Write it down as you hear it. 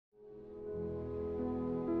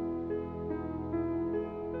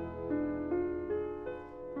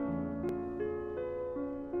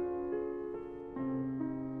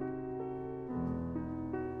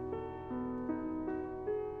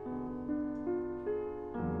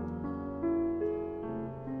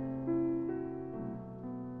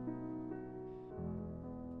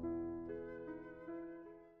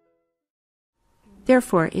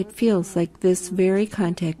Therefore, it feels like this very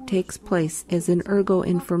contact takes place as an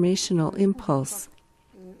ergo-informational impulse.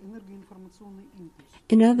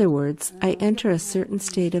 In other words, I enter a certain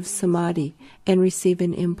state of samadhi and receive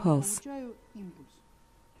an impulse.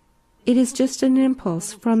 It is just an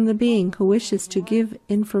impulse from the being who wishes to give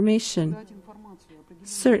information,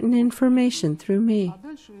 certain information through me.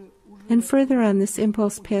 And further on, this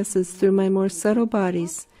impulse passes through my more subtle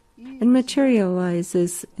bodies and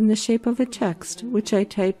materializes in the shape of a text which I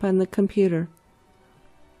type on the computer.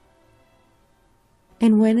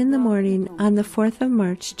 And when in the morning on the 4th of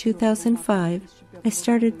March 2005, I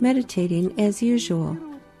started meditating as usual,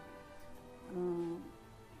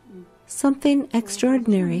 something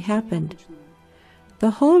extraordinary happened.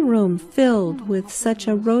 The whole room filled with such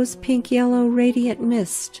a rose-pink-yellow radiant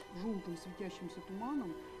mist,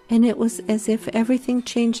 and it was as if everything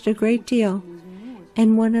changed a great deal,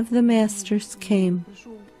 and one of the masters came.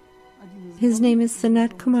 His name is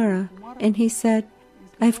Sanat Kumara, and he said,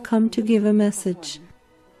 "I've come to give a message."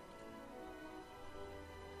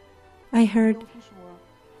 I heard,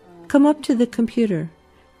 "Come up to the computer.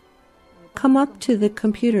 Come up to the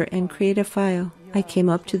computer and create a file." I came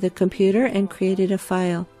up to the computer and created a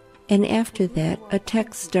file, and after that a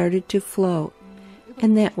text started to flow,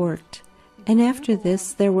 and that worked. And after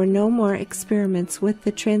this there were no more experiments with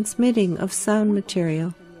the transmitting of sound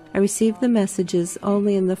material. I received the messages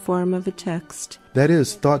only in the form of a text. That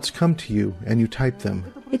is, thoughts come to you and you type them.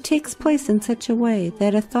 It takes place in such a way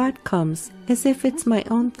that a thought comes as if it's my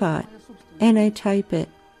own thought, and I type it.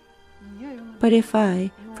 But if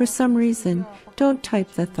I, for some reason, don't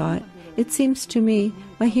type the thought, it seems to me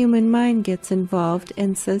my human mind gets involved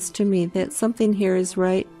and says to me that something here is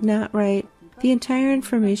right, not right. The entire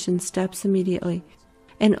information stops immediately,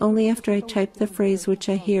 and only after I type the phrase which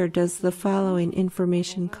I hear does the following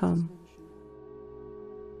information come.